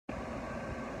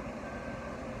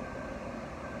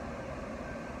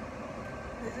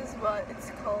This is what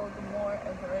it's called, more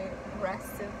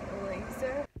aggressive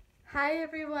laser. Hi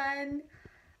everyone,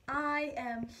 I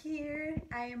am here.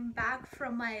 I am back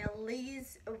from my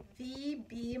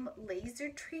Vbeam laser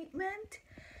treatment.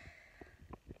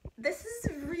 This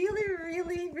is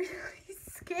really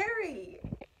scary.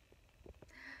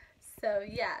 So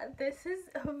yeah, this is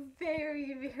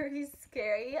very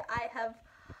scary.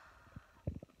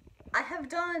 I have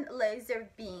done laser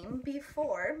beam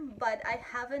before, but I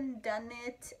haven't done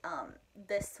it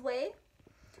this way,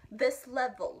 this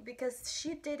level, because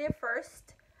she did it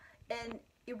first and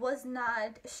it was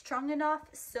not strong enough,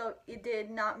 so it did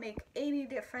not make any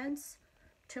difference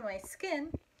to my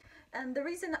skin. And the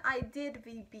reason I did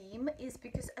Vbeam is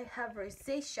because I have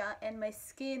rosacea and my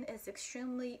skin is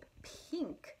extremely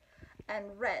pink and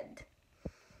red.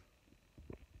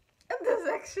 And this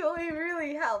actually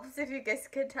really helps, if you guys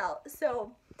could tell.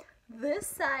 So this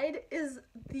side is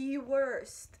the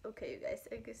worst. Okay, you guys,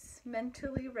 I guess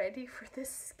mentally ready for this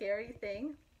scary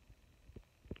thing.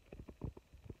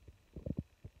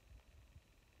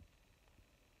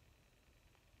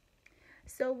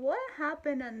 So what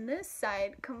happened on this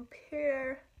side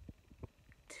compared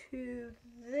to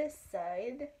this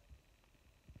side?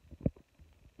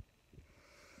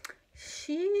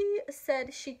 She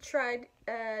said she tried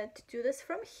to do this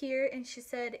from here, and she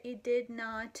said it did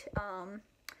not,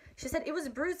 she said it was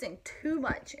bruising too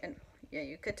much, and yeah,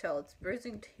 you could tell it's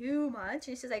bruising too much,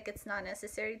 and she's like, it's not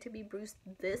necessary to be bruised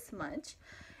this much.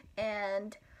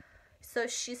 And so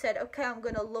she said, okay, I'm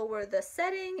gonna lower the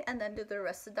setting and then do the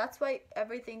rest. So that's why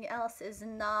everything else is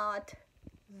not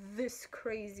this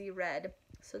crazy red.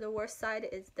 So the worst side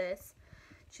is this.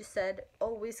 She said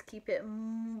always keep it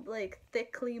like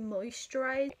thickly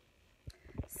moisturized.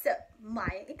 So my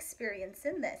experience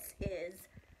in this is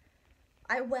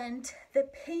the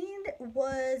pain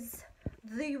was,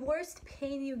 the worst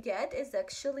pain you get is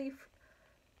actually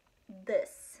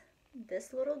this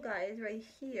little guy is right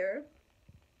here.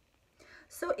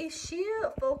 So if she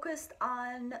focused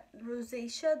on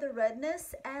rosacea, the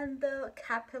redness, and the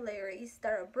capillaries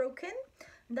that are broken,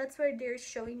 that's where they're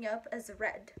showing up as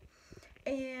red.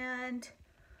 And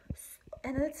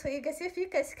so you guys, if you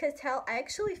guys could tell, I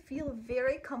actually feel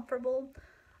very comfortable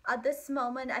at this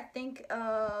moment. I think 2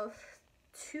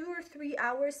 or 3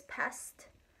 hours passed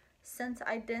since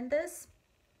I did this.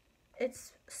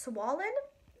 It's swollen,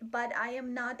 but I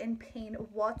am not in pain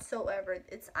whatsoever.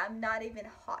 I'm not even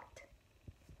hot.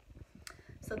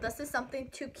 So this is something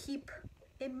to keep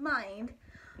in mind.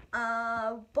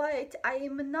 But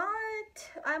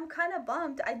I'm kind of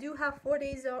bummed. I do have 4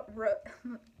 days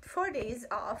 4 days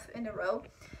off in a row,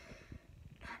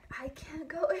 and I can't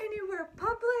go anywhere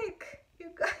public, you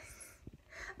guys.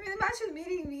 I mean, imagine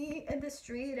meeting me in the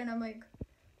street and I'm like,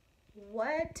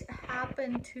 what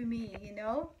happened to me, you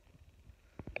know?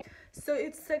 So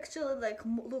it's actually like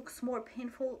looks more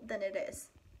painful than it is.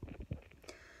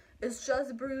 It's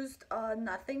just bruised,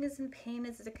 nothing is in pain.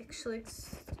 It's like actually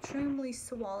extremely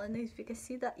swollen. If you can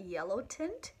see that yellow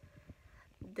tint,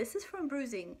 this is from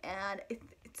bruising, and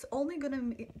it's only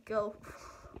gonna go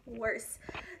worse.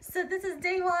 So this is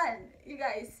day 1, you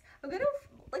guys. I'm gonna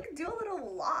like do a little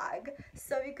vlog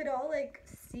so you could all like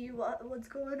see what's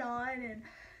going on and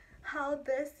how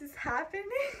this is happening.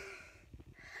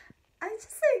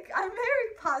 I'm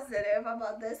very positive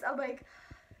about this. I'm like,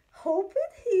 hope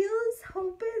it heals,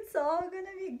 hope it's all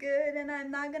gonna be good, and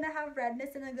I'm not gonna have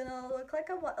redness, and I'm gonna look like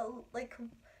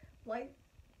white,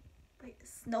 like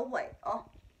Snow White. Oh,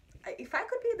 if I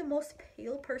could be the most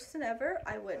pale person ever,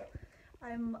 I would.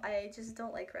 I just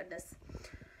don't like redness.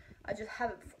 I just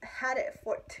haven't had it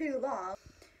for too long.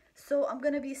 So I'm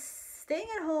gonna be staying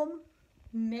at home,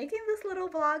 making these little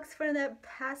vlogs for the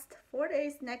past 4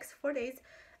 days, next 4 days,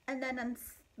 and then on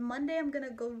Monday I'm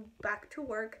gonna go back to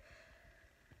work.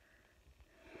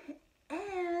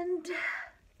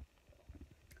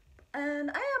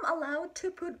 And I am allowed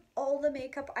to put all the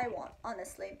makeup I want,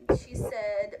 honestly. She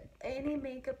said any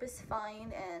makeup is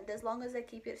fine, and as long as I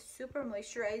keep it super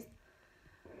moisturized,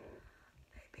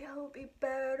 maybe I will be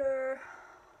better.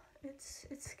 It's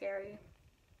scary.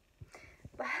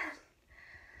 But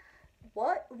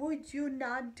what would you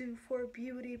not do for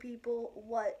beauty, people?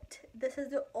 What? This is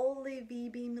the only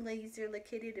Vbeam laser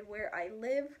located where I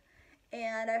live,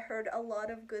 and I heard a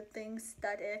lot of good things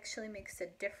that it actually makes a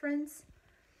difference.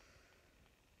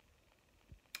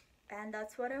 And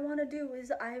that's what I want to do,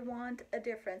 is I want a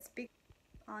difference.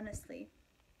 Honestly,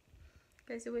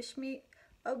 guys, wish me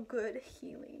a good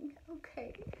healing.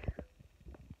 Okay.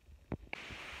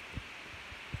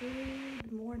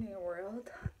 Good morning, world.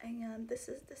 And this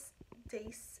is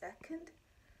day 2.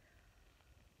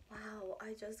 Wow,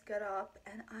 I just got up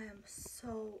and I am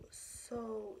so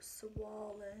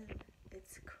swollen.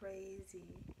 It's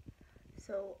crazy.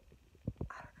 So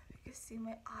I don't know if you can see,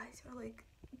 my eyes are like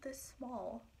this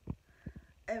small.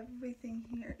 Everything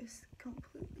here is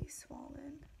completely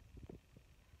swollen.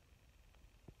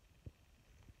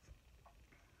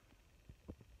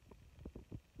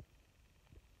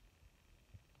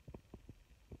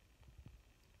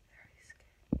 Very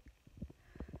scary.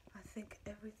 I think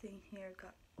everything here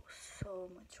got so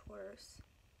much worse.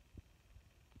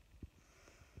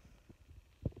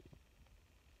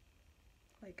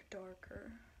 Like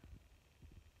darker.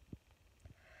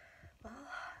 Well,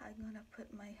 I'm gonna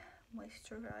put my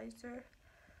moisturizer.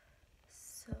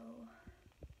 So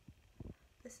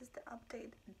this is the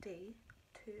update day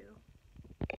 2.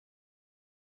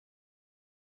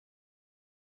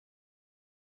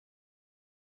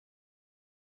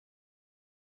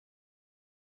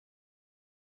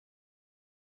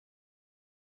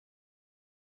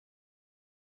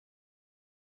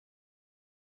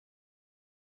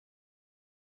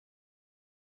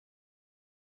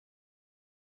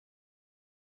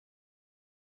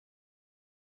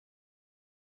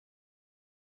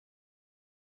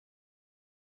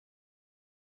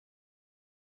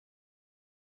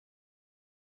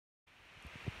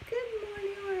 Good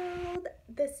morning, world.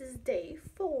 This is day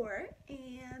 4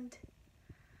 and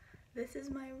this is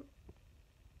my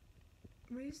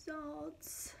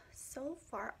results so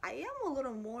far. I am a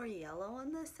little more yellow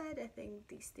on this side. I think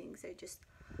these things are just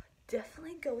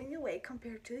definitely going away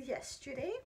compared to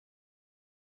yesterday.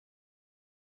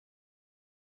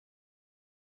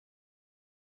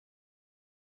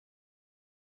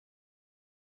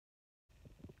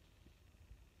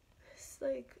 This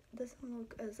like doesn't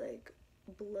look as like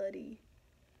bloody.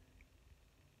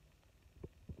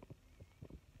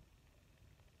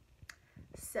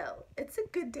 So it's a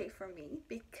good day for me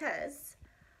because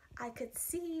I could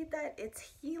see that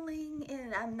it's healing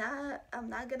and I'm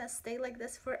not gonna stay like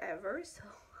this forever. So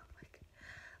I'm like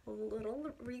a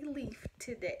little relief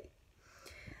today.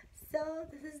 So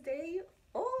this is day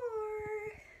 4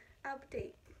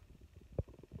 update.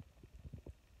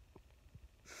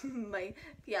 My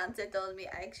fiance told me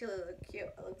I actually look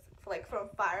cute. I look like from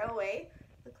far away.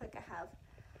 Look like I have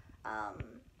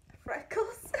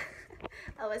freckles.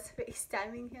 I was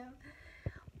FaceTiming him,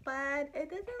 but it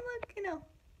doesn't look,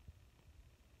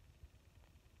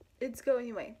 it's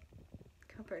going away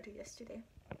compared to yesterday.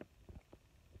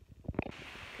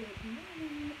 Good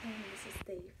morning, and this is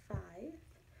day 5,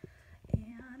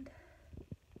 and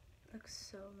it looks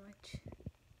so much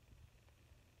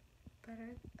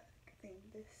better. I think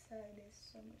this side is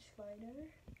so much lighter.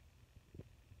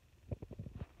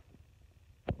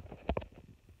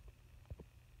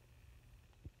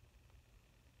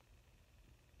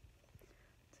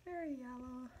 It's very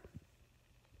yellow,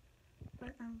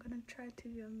 but I'm gonna try to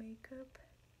do makeup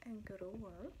and go to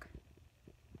work.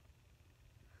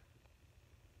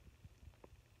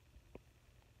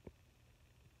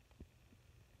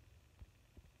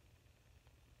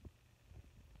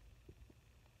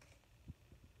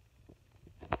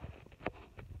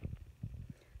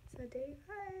 So day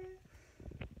 5.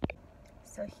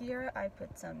 So here I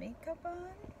put some makeup on.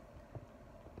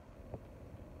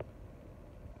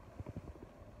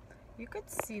 You could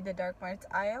see the dark marks.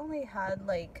 I only had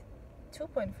like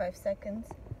 2.5 seconds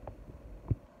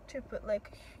to put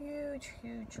like a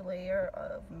huge layer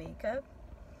of makeup,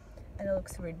 and it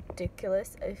looks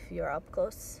ridiculous if you're up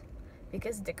close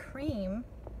because the cream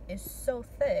is so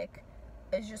thick.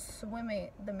 It's just swimming,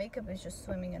 the makeup is just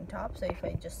swimming on top, so if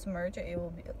I just smudge it, it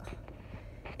will be,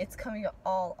 it's coming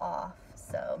all off.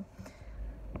 So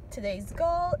today's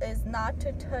goal is not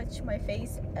to touch my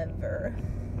face ever.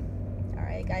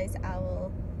 Alright guys, I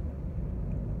will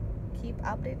keep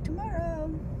updated tomorrow.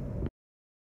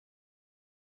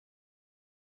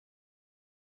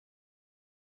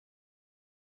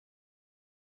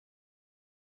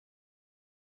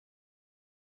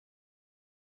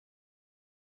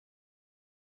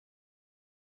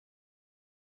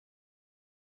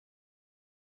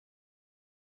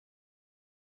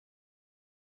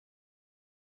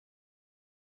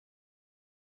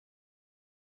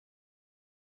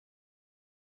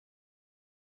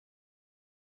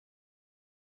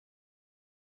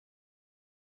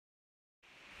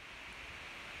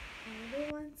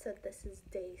 Everyone, so this is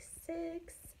day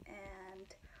 6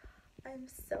 and I'm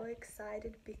so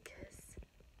excited because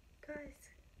guys,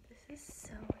 this is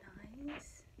so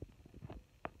nice.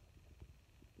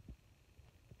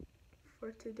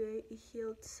 For today, it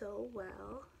healed so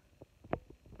well.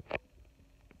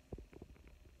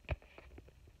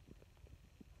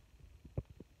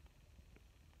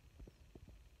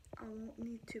 won't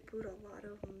need to put a lot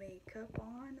of makeup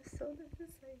on, so this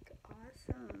is like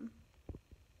awesome.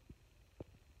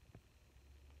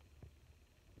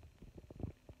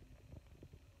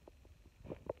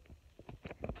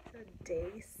 So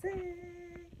day 6.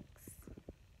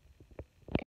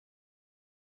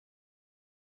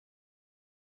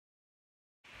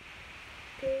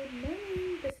 Good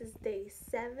morning, this is day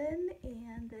 7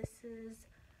 and this is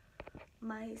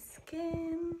my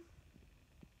skin.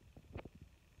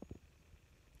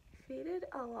 Faded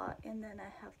a lot, and then I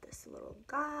have this little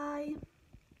guy,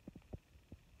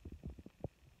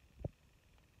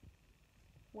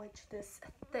 which this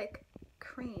thick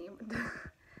cream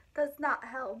does not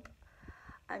help.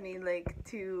 I mean, like,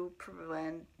 to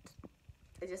prevent,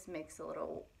 it just makes a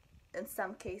little, in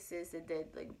some cases it did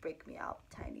like break me out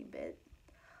tiny bit.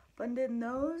 But the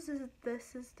nose is,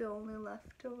 this is the only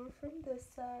leftover from this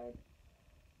side.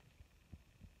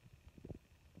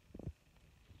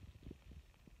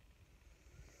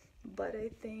 But I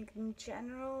think in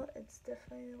general it's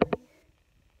definitely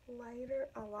lighter,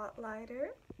 a lot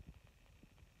lighter.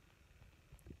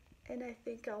 And I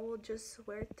think I will just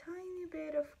wear a tiny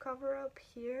bit of cover up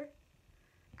here,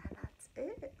 and that's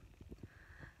it.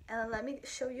 And let me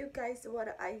show you guys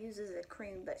what I use as a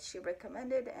cream that she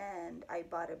recommended, and I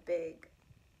bought a big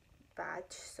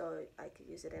batch so I could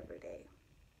use it every day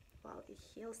while it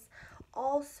heals.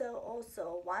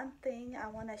 Also one thing I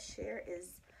want to share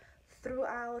is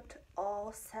throughout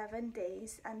all 7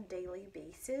 days on daily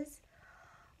basis,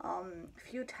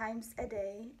 few times a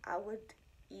day I would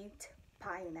eat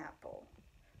pineapple.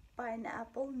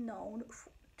 Pineapple known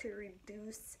to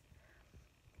reduce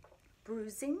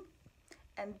bruising,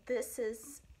 and this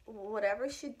is whatever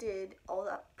she did, all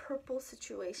that purple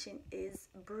situation is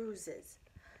bruises.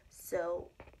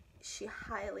 So she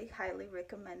highly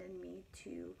recommended me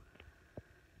to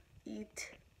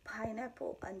eat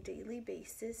pineapple on daily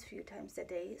basis, few times a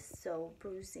day, so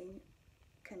bruising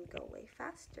can go away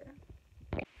faster.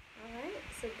 Alright,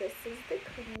 so this is the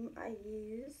cream I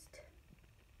used.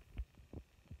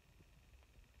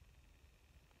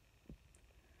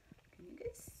 Can you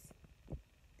guys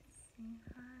see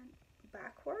that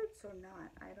backwards or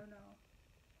not? I don't know.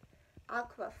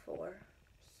 Aqua 4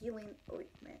 Healing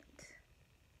Ointment.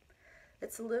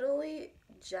 It's literally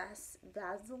just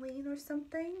Vaseline or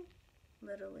something.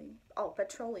 Literally. Oh,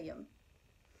 petroleum.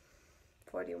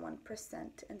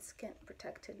 41% and skin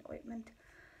protectant ointment.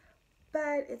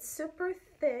 But it's super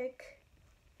thick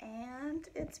and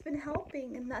it's been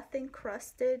helping, and nothing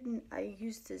crusted, and I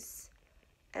use this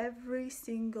every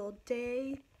single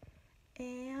day.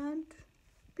 And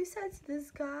besides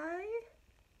this guy,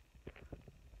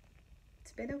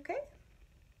 it's been okay.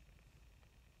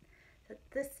 So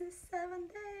this is 7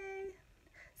 days.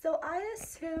 So I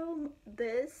assume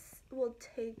this will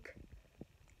take,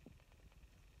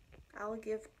 I'll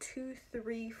give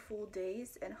 2-3 full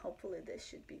days, and hopefully this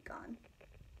should be gone.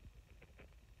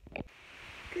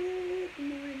 Good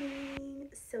morning.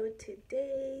 So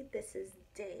today, this is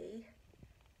day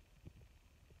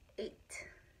 8.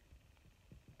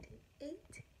 Day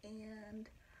 8, and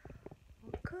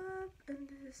woke up, and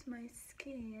this is my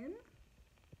skin.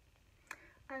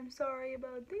 I'm sorry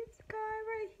about this guy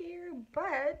right here,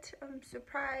 but I'm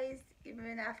surprised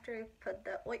even after I put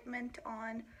the ointment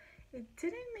on, it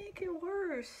didn't make it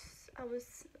worse. I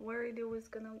was worried it was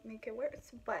gonna make it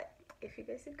worse, but if you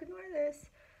guys ignore this,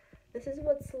 this is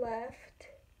what's left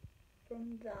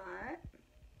from that.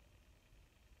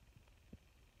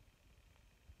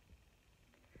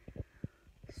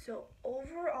 So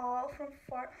overall, from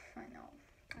far, I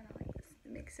don't like this,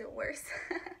 it makes it worse.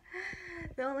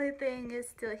 The only thing is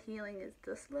still healing is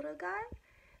this little guy,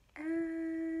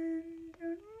 and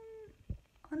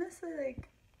honestly, like,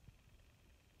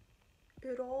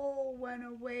 it all went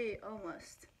away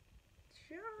almost.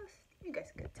 Just, you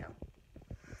guys could tell.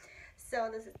 So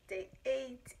this is day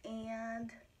 8,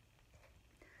 and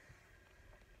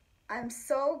I'm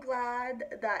so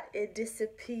glad that it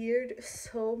disappeared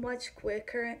so much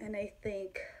quicker, and I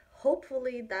think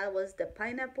hopefully that was the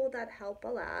pineapple that helped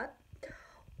a lot.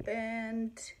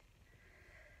 And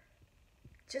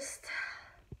just,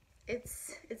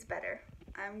 it's better.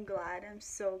 I'm glad. I'm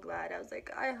so glad. I was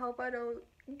like, I hope I don't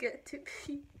get to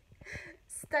be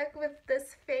stuck with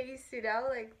this face, you know,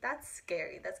 like, that's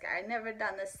scary. I've never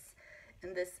done this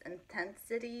in this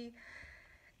intensity,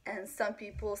 and some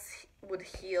people would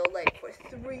heal like for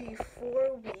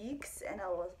 3-4 weeks, and I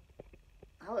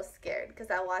was scared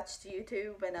because I watched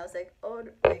YouTube and I was like, oh,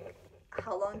 like,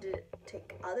 how long did it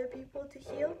take other people to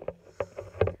heal?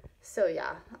 So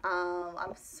yeah,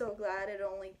 I'm so glad it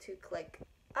only took, like,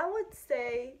 I would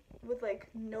say with like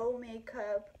no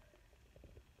makeup,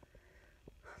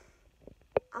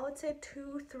 I would say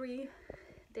 2-3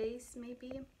 days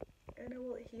maybe, and it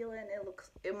will heal. And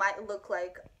it might look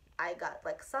like I got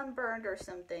like sunburned or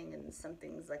something, and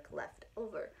something's like left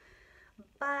over.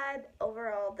 But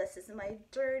overall, this is my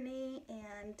journey,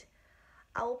 and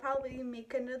I will probably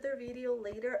make another video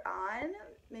later on,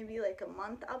 maybe like a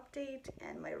month update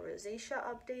and my rosacea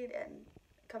update and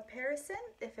comparison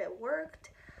if it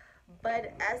worked.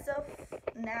 But as of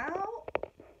now,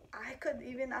 I could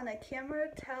even on a camera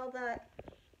tell that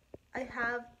I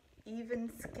have even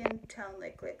skin tone,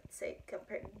 like let's say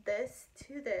compare this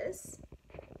to this.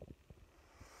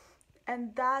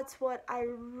 And that's what I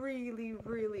really,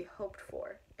 really hoped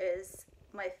for, is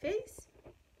my face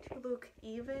to look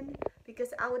even,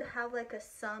 because I would have like a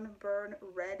sunburn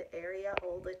red area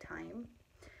all the time.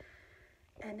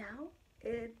 And now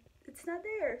it's not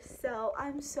there. So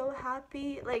I'm so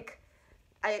happy. Like,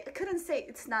 I couldn't say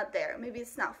it's not there. Maybe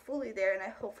it's not fully there, and I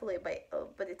hopefully by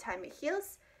the time it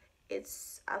heals,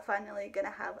 it's finally gonna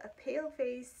have a pale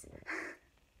face,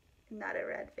 not a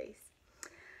red face.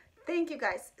 Thank you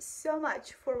guys so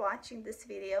much for watching this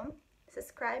video.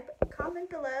 Subscribe, comment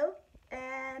below,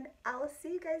 and I'll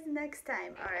see you guys next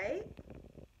time, alright?